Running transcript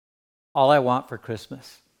All I want for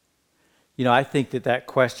Christmas. I think that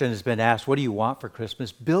question has been asked, what do you want for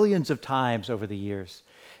Christmas? Billions of times over the years.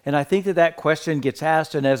 And I think that question gets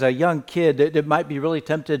asked, and as a young kid, it might be really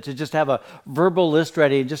tempted to just have a verbal list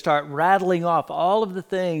ready and just start rattling off all of the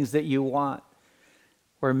things that you want.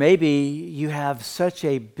 Or maybe you have such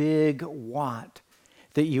a big want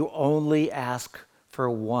that you only ask for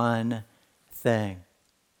one thing.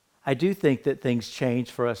 I do think that things change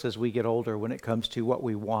for us as we get older when it comes to what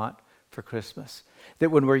we want for Christmas.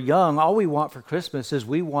 That when we're young, all we want for Christmas is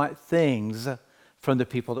we want things from the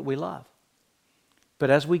people that we love. But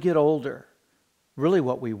as we get older, really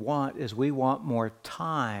what we want is we want more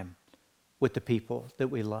time with the people that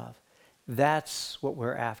we love. That's what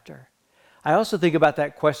we're after. I also think about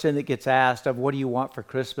that question that gets asked of what do you want for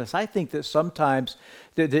Christmas? I think that sometimes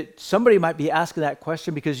that somebody might be asking that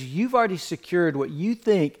question because you've already secured what you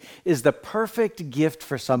think is the perfect gift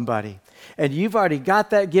for somebody. And you've already got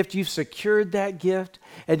that gift, you've secured that gift,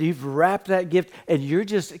 and you've wrapped that gift, and you're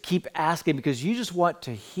just keep asking because you just want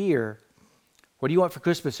to hear, what do you want for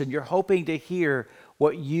Christmas? And you're hoping to hear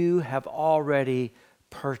what you have already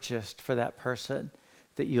purchased for that person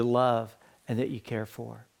that you love and that you care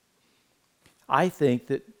for. I think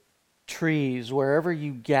that trees, wherever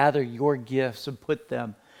you gather your gifts and put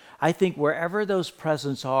them, I think wherever those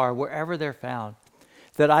presents are, wherever they're found,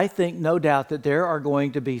 that I think no doubt that there are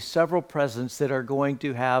going to be several presents that are going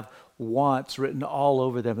to have wants written all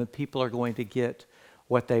over them, and people are going to get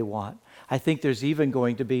what they want. I think there's even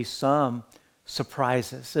going to be some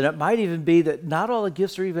surprises. And it might even be that not all the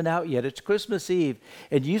gifts are even out yet. It's Christmas Eve,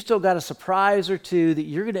 and you still got a surprise or two that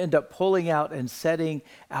you're going to end up pulling out and setting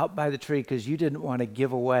out by the tree because you didn't want to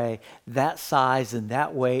give away that size and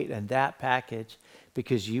that weight and that package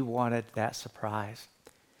because you wanted that surprise.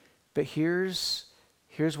 But here's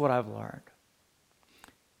what I've learned.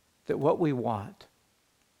 That what we want,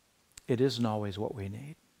 it isn't always what we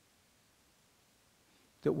need.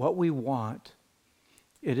 That what we want,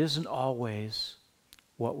 it isn't always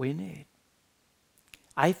what we need.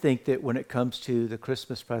 I think that when it comes to the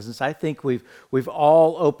Christmas presents, I think we've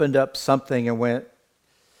all opened up something and went,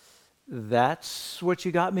 that's what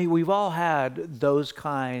you got me? We've all had those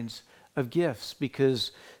kinds of gifts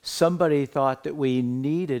because somebody thought that we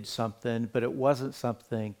needed something, but it wasn't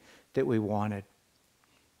something that we wanted.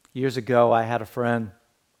 Years ago, I had a friend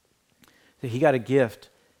that he got a gift,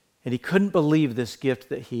 and he couldn't believe this gift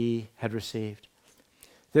that he had received.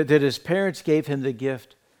 That his parents gave him the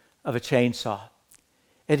gift of a chainsaw.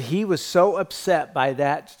 And he was so upset by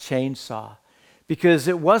that chainsaw because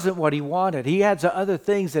it wasn't what he wanted. He had some other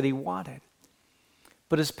things that he wanted.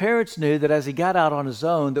 But his parents knew that as he got out on his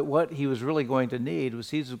own, that what he was really going to need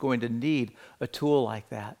was he was going to need a tool like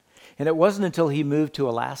that. And it wasn't until he moved to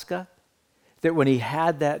Alaska that when he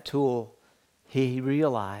had that tool, he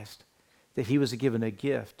realized that he was given a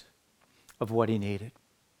gift of what he needed.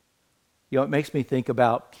 It makes me think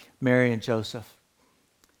about Mary and Joseph,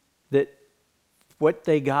 that what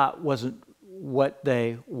they got wasn't what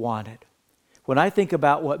they wanted. When I think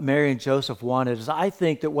about what Mary and Joseph wanted, is I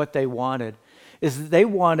think that what they wanted is that they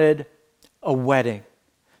wanted a wedding.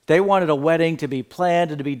 They wanted a wedding to be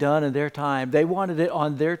planned and to be done in their time. They wanted it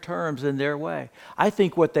on their terms and their way. I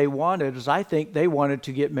think what they wanted is I think they wanted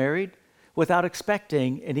to get married without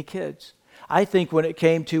expecting any kids. I think when it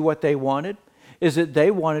came to what they wanted, is that they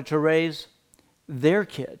wanted to raise their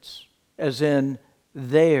kids, as in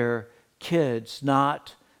their kids,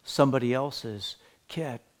 not somebody else's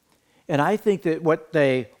kid. And I think that what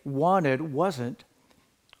they wanted wasn't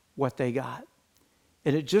what they got.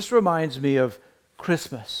 And it just reminds me of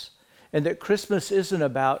Christmas, and that Christmas isn't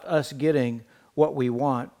about us getting what we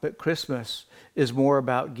want, but Christmas is more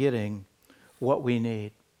about getting what we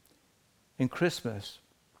need. And Christmas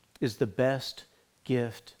is the best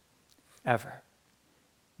gift ever.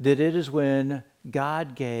 That it is when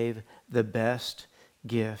God gave the best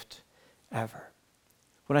gift ever.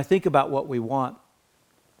 When I think about what we want,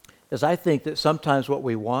 is I think that sometimes what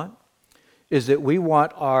we want is that we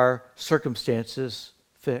want our circumstances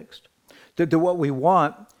fixed. That what we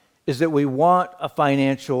want is that we want a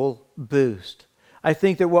financial boost. I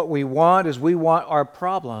think that what we want is we want our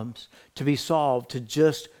problems to be solved, to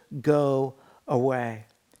just go away.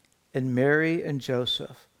 And Mary and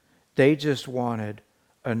Joseph, they just wanted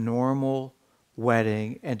a normal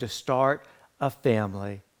wedding and to start a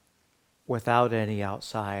family without any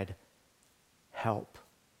outside help.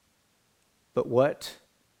 But what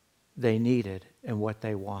they needed and what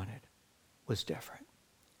they wanted was different.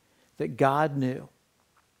 That God knew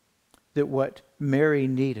that what Mary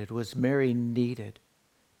needed was Mary needed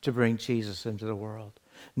to bring Jesus into the world.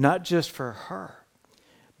 Not just for her,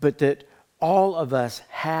 but that all of us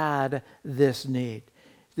had this need.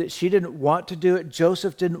 That she didn't want to do it.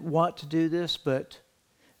 Joseph didn't want to do this, but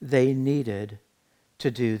they needed to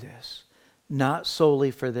do this. Not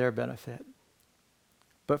solely for their benefit,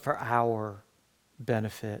 but for our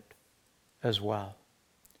benefit as well.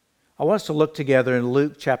 I want us to look together in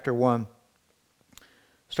Luke chapter 1,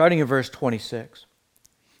 starting in verse 26.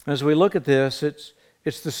 As we look at this,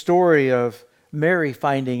 it's the story of Mary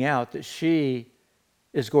finding out that she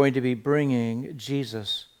is going to be bringing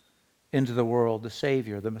Jesus into the world, the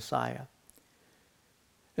Savior, the Messiah.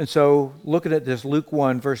 And so, looking at this, Luke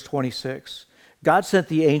 1, verse 26, God sent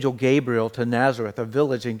the angel Gabriel to Nazareth, a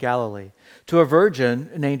village in Galilee, to a virgin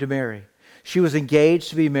named Mary. She was engaged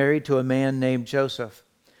to be married to a man named Joseph,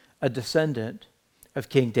 a descendant of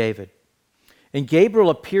King David. And Gabriel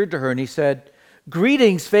appeared to her and he said,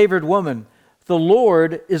 "Greetings, favored woman, the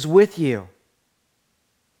Lord is with you."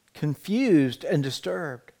 Confused and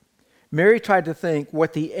disturbed, Mary tried to think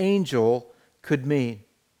what the angel could mean.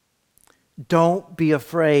 "Don't be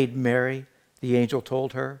afraid, Mary," the angel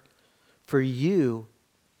told her, "for you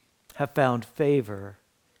have found favor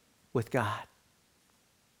with God."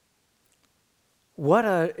 What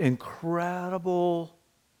an incredible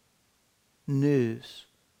news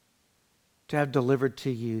to have delivered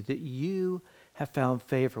to you, that you have found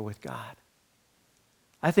favor with God.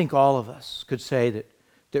 I think all of us could say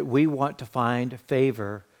that we want to find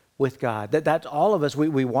favor with God. That's all of us,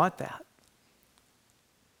 we want that.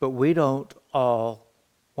 But we don't all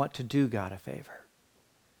want to do God a favor.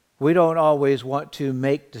 We don't always want to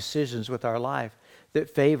make decisions with our life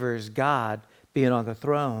that favors God being on the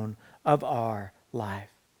throne of our life.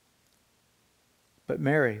 But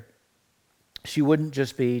Mary, she wouldn't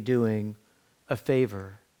just be doing a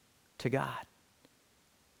favor to God.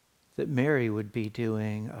 That Mary would be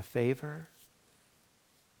doing a favor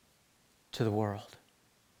to the world.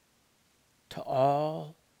 To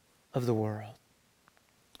all of the world.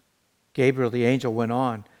 Gabriel the angel went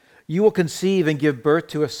on, "You will conceive and give birth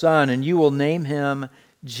to a son, and you will name him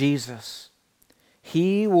Jesus.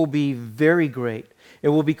 He will be very great. It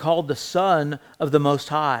will be called the Son of the Most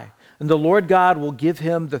High. And the Lord God will give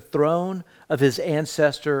him the throne of his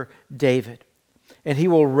ancestor David. And he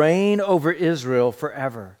will reign over Israel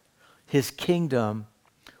forever. His kingdom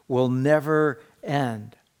will never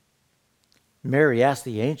end." Mary asked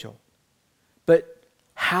the angel, "But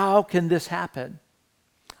how can this happen?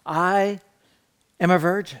 I am a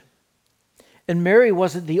virgin." And Mary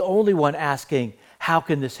wasn't the only one asking, "How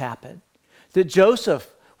can this happen?" That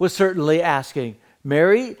Joseph was certainly asking,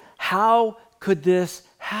 "Mary, how could this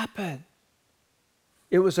happen?"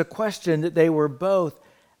 It was a question that they were both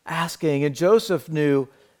asking, and Joseph knew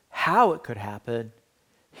how it could happen.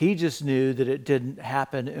 He just knew that it didn't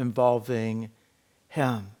happen involving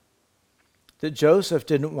him. That Joseph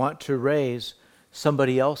didn't want to raise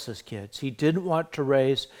somebody else's kids. He didn't want to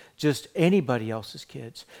raise just anybody else's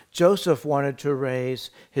kids. Joseph wanted to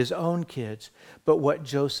raise his own kids. But what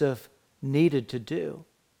Joseph needed to do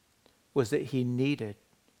was that he needed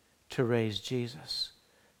to raise Jesus,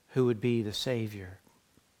 who would be the Savior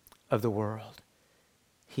of the world.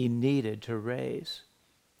 He needed to raise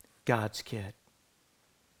God's kid.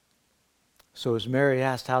 So as Mary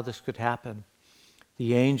asked how this could happen,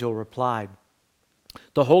 the angel replied,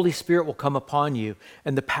 "The Holy Spirit will come upon you,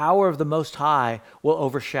 and the power of the Most High will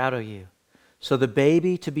overshadow you. So the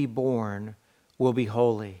baby to be born will be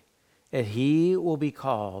holy, and he will be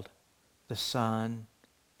called the Son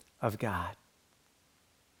of God."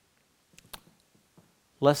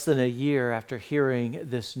 Less than a year after hearing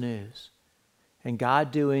this news, and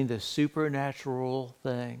God doing the supernatural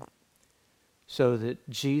thing so that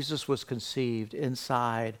Jesus was conceived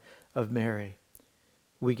inside of Mary,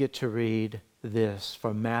 we get to read this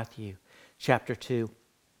from Matthew chapter 2.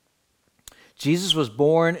 Jesus was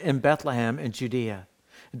born in Bethlehem in Judea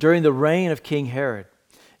during the reign of King Herod.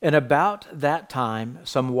 And about that time,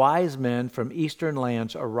 some wise men from eastern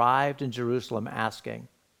lands arrived in Jerusalem asking,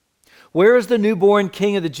 "Where is the newborn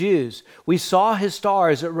King of the Jews? We saw his star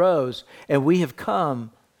as it rose, and we have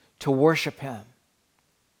come to worship him."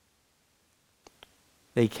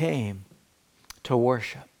 They came to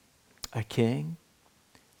worship a king,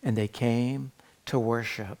 and they came to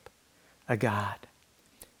worship a God.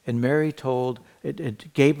 And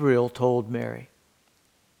Gabriel told Mary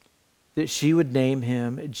that she would name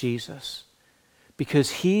him Jesus because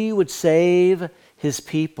he would save his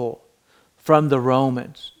people from the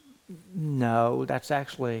Romans. No, that's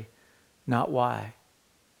actually not why.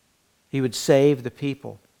 He would save the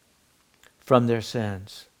people from their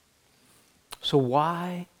sins. So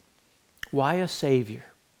why a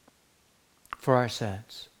Savior for our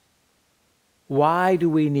sins? Why do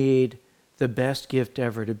we need the best gift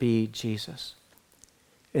ever to be Jesus.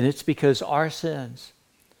 And it's because our sins,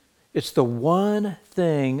 it's the one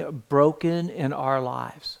thing broken in our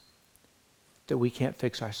lives that we can't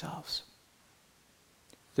fix ourselves.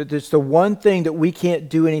 That it's the one thing that we can't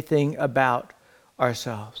do anything about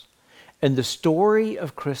ourselves. And the story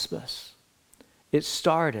of Christmas, it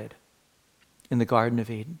started in the Garden of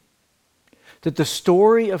Eden. That the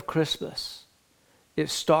story of Christmas, it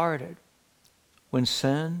started when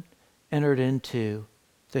sin entered into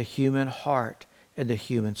the human heart and the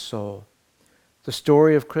human soul. The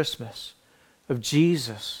story of Christmas, of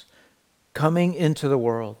Jesus coming into the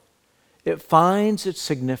world, it finds its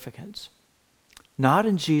significance not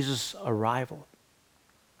in Jesus' arrival,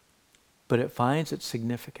 but it finds its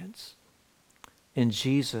significance in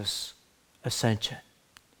Jesus' ascension,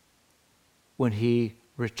 when he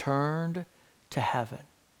returned to heaven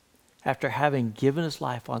after having given his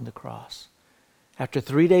life on the cross, after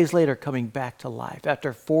 3 days later coming back to life,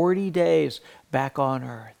 after 40 days back on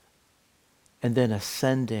earth, and then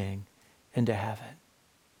ascending into heaven.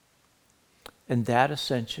 And that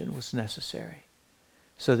ascension was necessary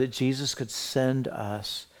so that Jesus could send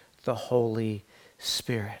us the Holy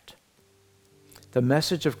Spirit. The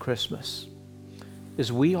message of Christmas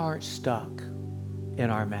is we aren't stuck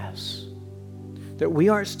in our mess. That we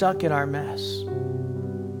aren't stuck in our mess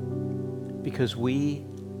because we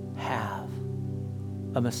have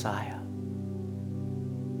a Messiah.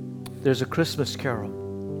 There's a Christmas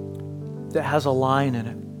carol that has a line in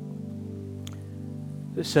it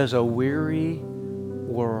that says, "A weary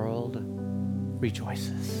world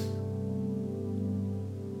rejoices."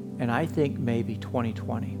 And I think maybe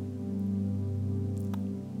 2020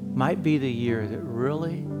 might be the year that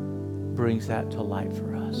really brings that to light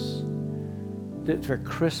for us. That for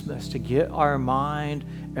Christmas, to get our mind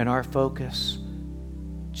and our focus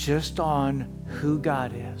just on who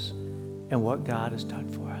God is and what God has done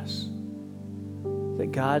for us.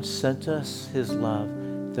 That God sent us his love,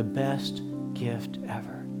 the best gift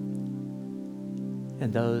ever.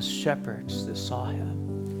 And those shepherds that saw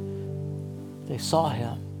him, they saw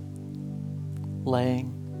him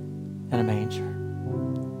laying in a manger.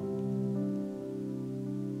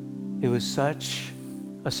 It was such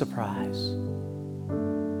a surprise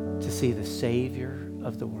to see the Savior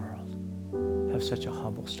of the world have such a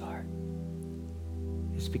humble start.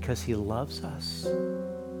 It's because he loves us,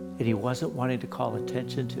 and he wasn't wanting to call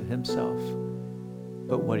attention to himself,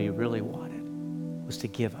 but what he really wanted was to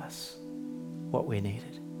give us what we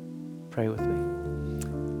needed. Pray with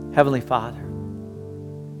me. Heavenly Father,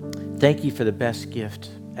 thank you for the best gift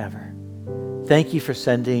ever. Thank you for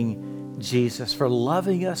sending Jesus, for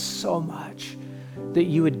loving us so much that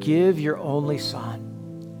you would give your only Son,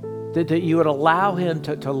 that you would allow him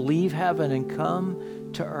to leave heaven and come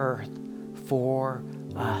to earth for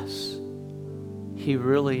us. He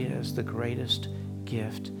really is the greatest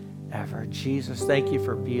gift ever. Jesus, thank you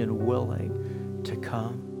for being willing to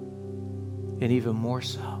come, and even more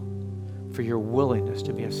so, for your willingness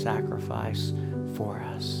to be a sacrifice for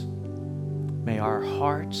us. May our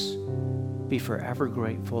hearts be forever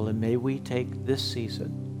grateful, and may we take this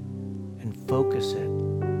season and focus it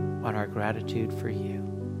on our gratitude for you.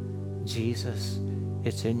 Jesus,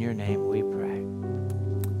 it's in your name we pray.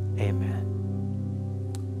 Amen.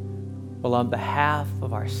 Well, on behalf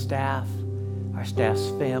of our staff's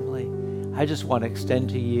family, I just want to extend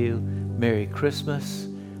to you Merry Christmas.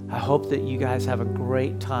 I hope that you guys have a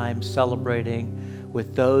great time celebrating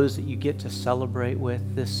with those that you get to celebrate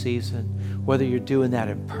with this season, whether you're doing that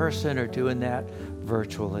in person or doing that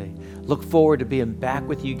virtually. Look forward to being back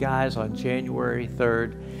with you guys on January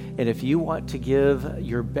 3rd. And if you want to give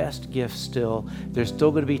your best gift still, there's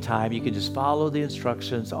still going to be time. You can just follow the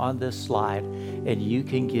instructions on this slide and you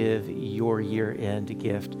can give your year-end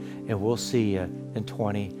gift. And we'll see you in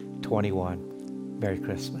 2021. Merry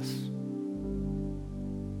Christmas.